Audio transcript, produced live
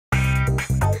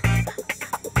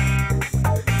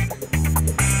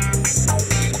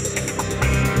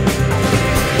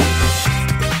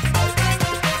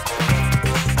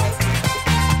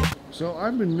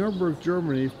I'm in Nuremberg,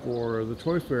 Germany for the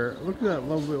toy fair. Look at that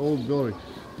lovely old building.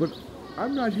 But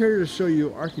I'm not here to show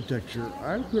you architecture.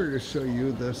 I'm here to show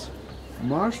you this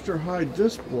Monster High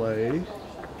display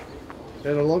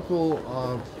at a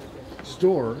local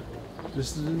store.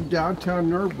 This is in downtown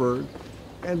Nuremberg,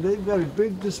 and they've got a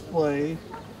big display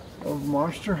of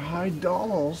Monster High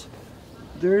dolls.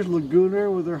 There's Laguna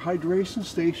with her hydration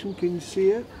station. Can you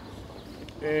see it?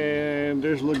 And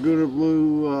there's Laguna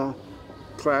Blue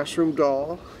classroom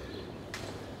doll,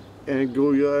 and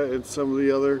Guya and some of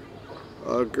the other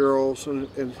girls and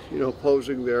you know,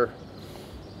 posing there.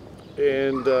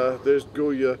 And there's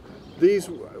Guya.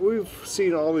 We've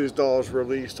seen all these dolls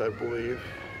released, I believe.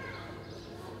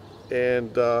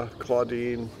 And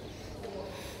Claudine.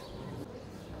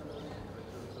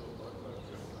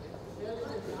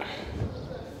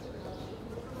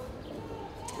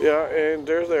 Yeah, and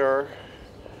there they are.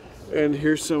 And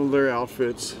here's some of their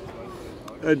outfits.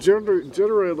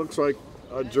 Generally it looks like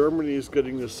Germany is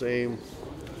getting the same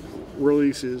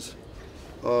releases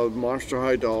of Monster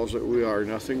High dolls that we are.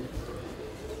 Nothing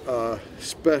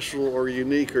special or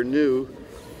unique or new.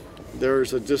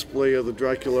 There's a display of the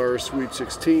Draculaura Sweet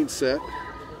 16 set.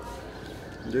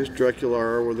 There's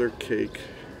Draculaura with her cake.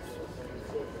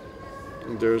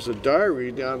 And there's a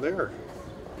diary down there.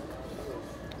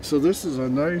 So this is a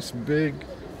nice big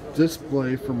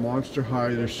display for Monster High.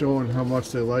 They're showing how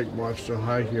much they like Monster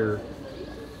High here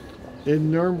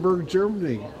in Nuremberg,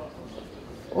 Germany.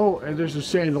 Oh, and there's a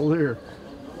chandelier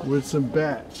with some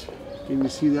bats. Can you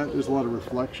see that? There's a lot of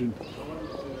reflection.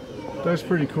 That's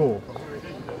pretty cool.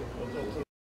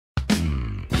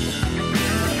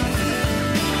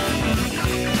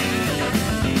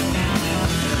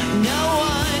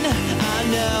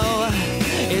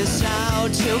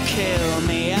 To kill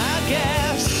me, I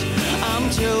guess I'm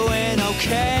doing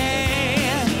okay.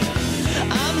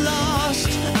 I'm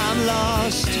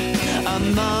lost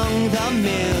among the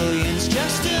millions.